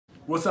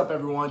What's up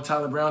everyone,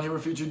 Tyler Brown here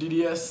with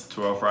FutureDDS.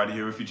 12 Friday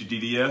here with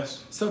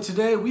FutureDDS. So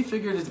today we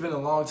figured it's been a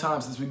long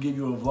time since we give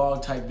you a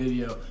vlog type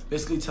video,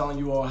 basically telling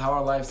you all how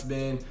our life's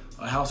been,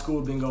 how school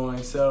has been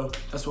going. So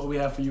that's what we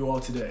have for you all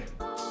today.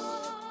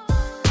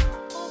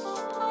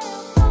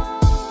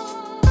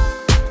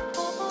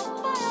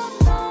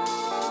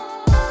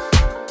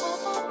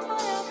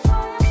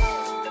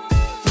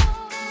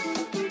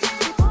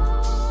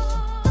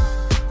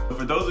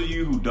 For those of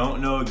you who don't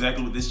know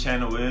exactly what this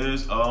channel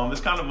is, it's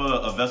kind of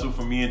a vessel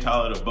for me and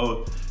Tyler to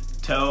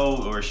both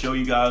tell or show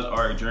you guys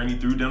our journey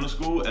through dental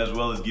school, as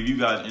well as give you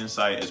guys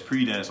insight as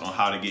pre-dents on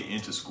how to get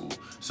into school.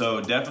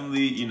 So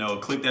definitely,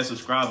 click that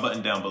subscribe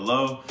button down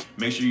below.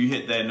 Make sure you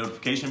hit that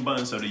notification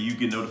button so that you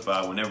get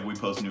notified whenever we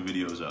post new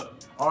videos up.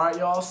 All right,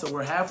 y'all, so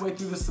we're halfway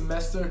through the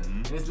semester,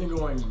 and it's been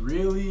going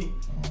really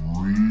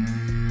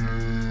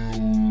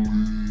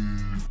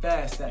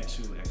fast,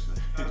 actually.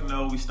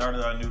 We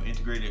started our new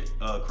integrated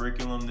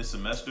curriculum this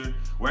semester.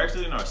 We're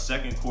actually in our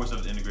second course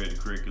of the integrated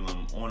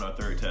curriculum on our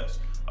third test.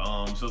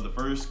 So the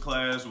first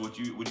class, what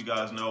you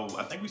guys know,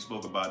 I think we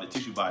spoke about it,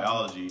 tissue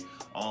biology.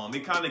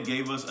 It kind of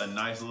gave us a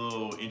nice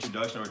little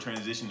introduction or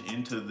transition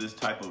into this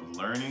type of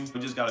learning. We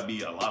just got to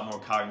be a lot more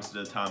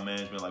cognizant of time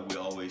management, like we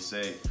always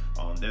say.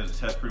 There's a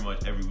test pretty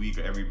much every week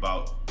or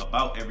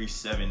about every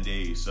 7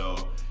 days.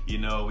 So,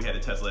 we had a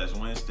test last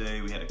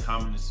Wednesday, we had a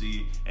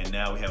competency, and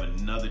now we have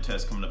another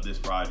test coming up this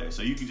Friday.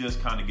 So you can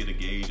just kind of get a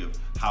gauge of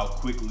how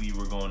quickly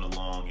we're going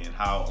along and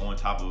how on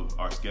top of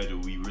our schedule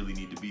we really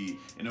need to be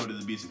in order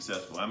to be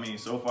successful. I mean,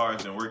 so far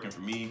it's been working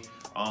for me.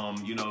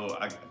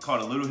 I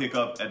caught a little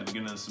hiccup at the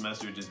beginning of the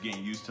semester, just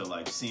getting used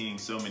to seeing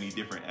so many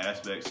different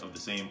aspects of the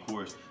same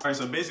course. All right,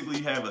 so basically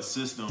you have a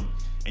system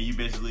and you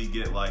basically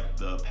get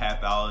the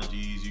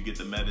pathologies, you get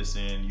the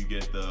medicine, you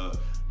get the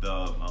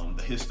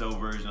histo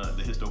version,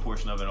 the histo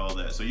portion of it, all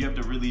that. So you have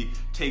to really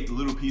take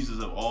little pieces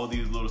of all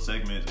these little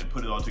segments and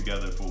put it all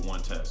together for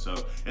one test.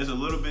 So it's a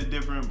little bit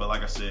different, but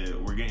like I said,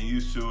 we're getting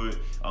used to it,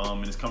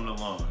 and it's coming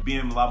along.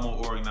 Being a lot more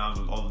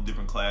organized with all the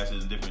different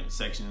classes and different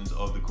sections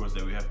of the course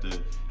that we have to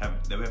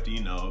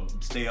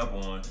stay up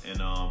on,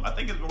 and I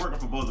think it's been working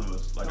for both of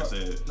us. I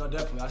said. No,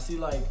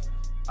 definitely.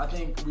 I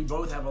think we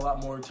both have a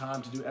lot more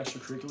time to do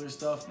extracurricular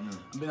stuff.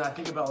 I mean, I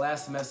think about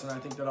last semester, and I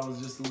think that I was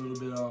just a little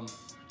bit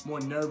more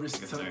nervous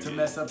to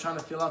mess up, trying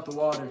to fill out the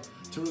water,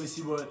 to really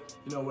see what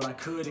I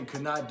could and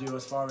could not do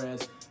as far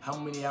as how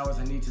many hours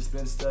I need to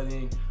spend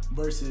studying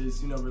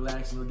versus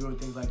relaxing or doing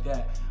things like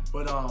that.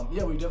 But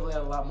yeah, we definitely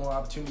had a lot more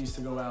opportunities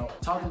to go out.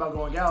 Talking about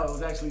going out, it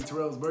was actually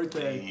Terrell's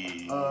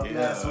birthday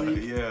last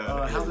week.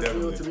 How's it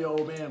feel to be an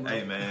old man, bro?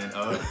 Hey man,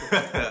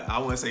 I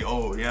wouldn't say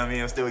old, you know what I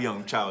mean? I'm still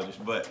young, childish,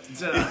 but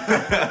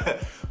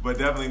but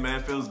definitely,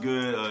 man, it feels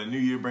good. New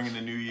year, bringing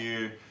the new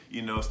year.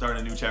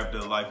 Starting a new chapter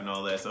of life and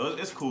all that. So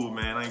it's cool,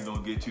 man. I ain't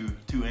gonna get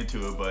too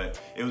into it, but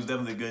it was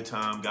definitely a good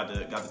time. Got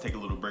to take a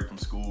little break from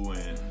school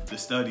and the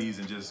studies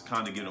and just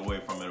kind of get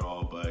away from it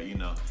all. But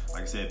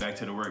like I said, back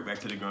to the work, back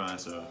to the grind.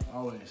 So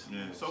always.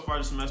 Yeah. So far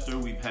this semester,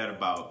 we've had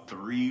about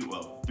three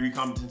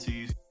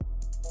competencies.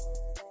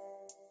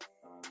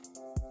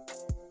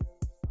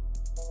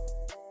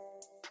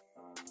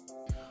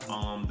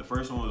 The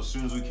first one was as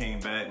soon as we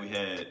came back, we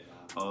had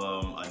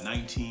a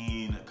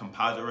 19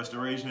 composite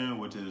restoration,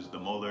 which is the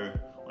molar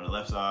on the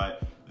left side.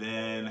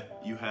 Then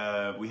we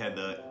had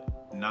the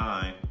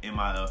 9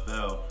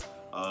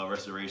 MIFL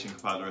restoration,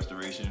 composite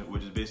restoration,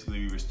 which is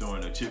basically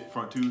restoring a chipped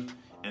front tooth.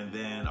 And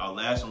then our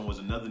last one was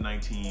another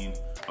 19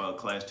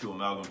 class 2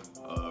 amalgam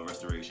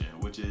restoration,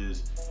 which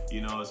is,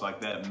 it's like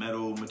that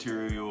metal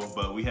material,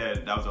 but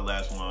that was our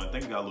last one. I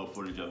think we got a little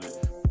footage of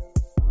it.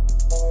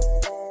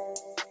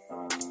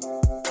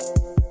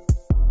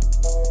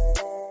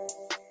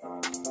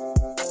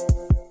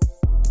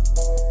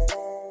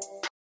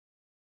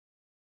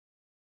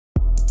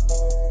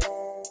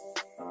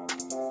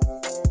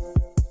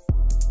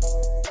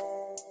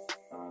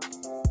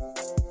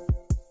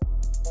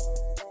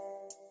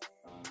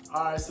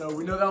 All right, so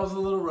we know that was a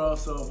little rough,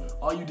 so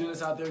all you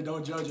dentists out there,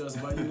 don't judge us,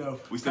 but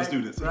we still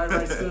students.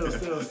 Right,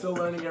 still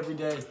learning every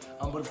day.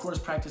 But of course,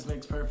 practice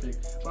makes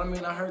perfect. But I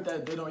mean, I heard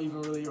that they don't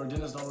even really, or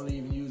dentists don't really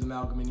even use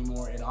amalgam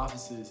anymore in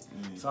offices.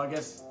 So I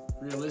guess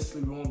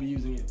realistically, we won't be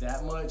using it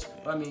that much.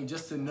 But I mean,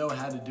 just to know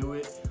how to do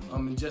it,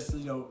 and just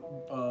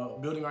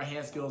building our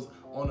hand skills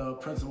on a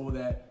principle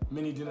that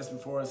many dentists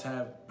before us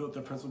have built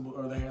their principle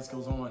or their hand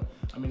skills on.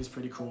 I mean, it's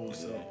pretty cool. Yeah.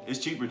 So it's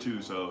cheaper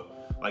too. So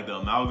the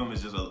amalgam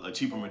is just a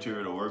cheaper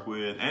material to work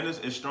with, and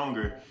it's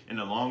stronger in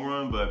the long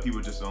run. But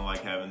people just don't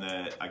like having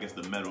that, I guess,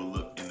 the metal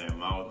look in their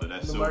mouth, or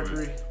that silver.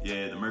 Mercury.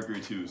 Yeah, the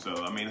mercury too.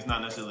 So I mean, it's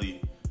not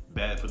necessarily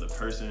bad for the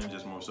person,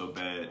 just more so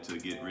bad to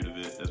get rid of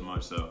it as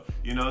much. So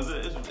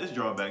it's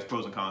drawbacks,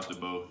 pros and cons to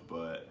both,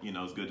 but you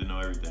know, it's good to know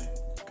everything.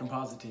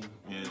 Composite team.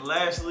 And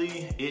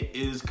lastly, it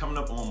is coming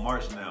up on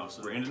March now.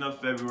 So we're ending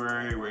up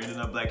February, we're ending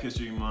up Black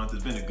History Month.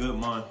 It's been a good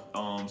month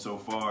so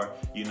far.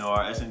 You know,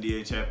 our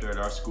SNDA chapter at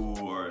our school,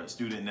 or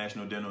Student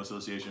National Dental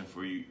Association,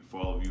 for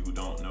all of you who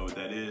don't know what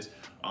that is,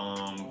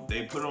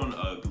 they put on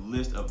a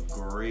list of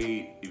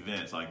great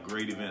events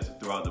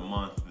throughout the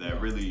month that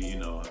really, you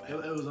know, it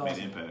was made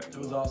awesome. impact. It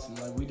was awesome.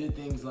 Like, we did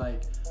things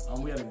like,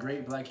 we had a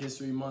great Black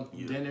History Month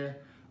dinner.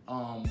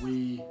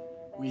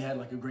 We had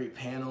like a great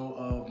panel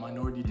of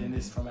minority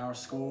dentists from our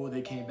school.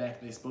 They came back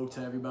and they spoke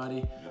to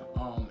everybody.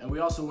 And we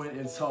also went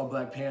and saw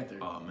Black Panther.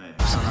 Oh man.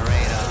 It's on the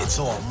radar. It's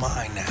all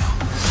mine now.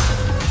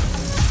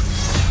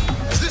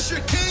 Is this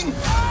your king?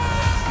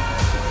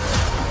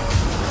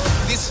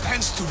 This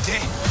ends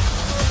today.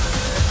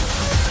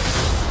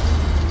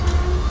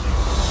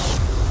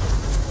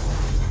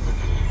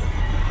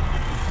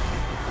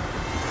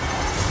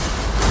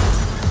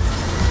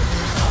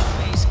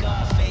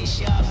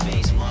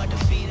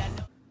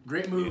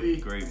 Great movie.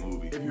 Great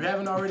movie. If you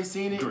haven't already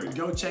seen it,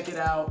 go check it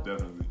out.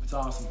 Definitely. It's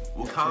awesome.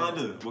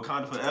 Wakanda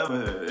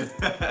forever.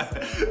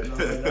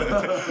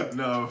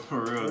 No,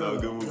 for real though,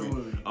 good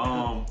movie.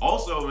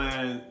 Also,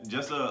 man,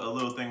 just a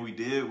little thing we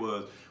did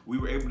was we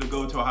were able to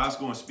go to a high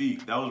school and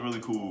speak. That was really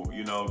cool.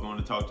 You know, going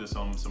to talk to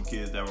some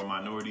kids that were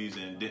minorities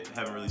and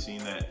haven't really seen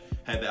that,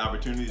 had the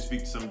opportunity to speak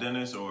to some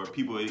dentists or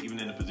people even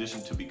in a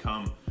position to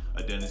become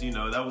a dentist. You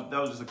know, that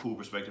was just a cool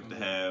perspective to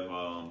have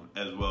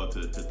as well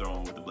to throw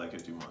in with the Black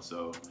History Month.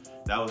 So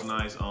that was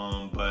nice.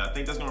 But I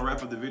think that's gonna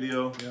wrap up the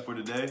video for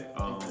today.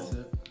 That's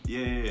it.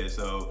 Yeah.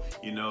 So,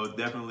 you know,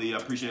 definitely I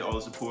appreciate all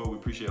the support. We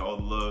appreciate all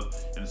the love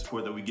and the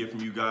support that we get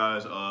from you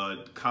guys.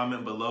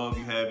 Comment below if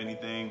you have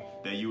anything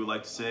that you would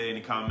like to say,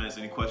 any comments,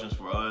 any questions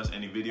for us,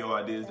 any video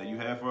ideas that you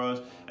have for us,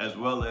 as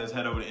well as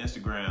head over to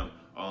Instagram.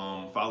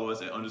 Follow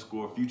us at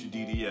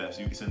 _FutureDDS.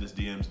 You can send us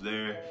DMs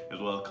there, as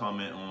well as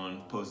comment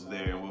on posts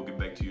there, and we'll get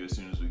back to you as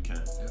soon as we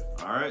can.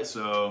 All right,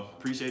 so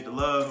appreciate the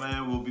love,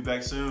 man. We'll be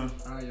back soon.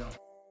 All right,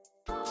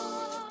 y'all.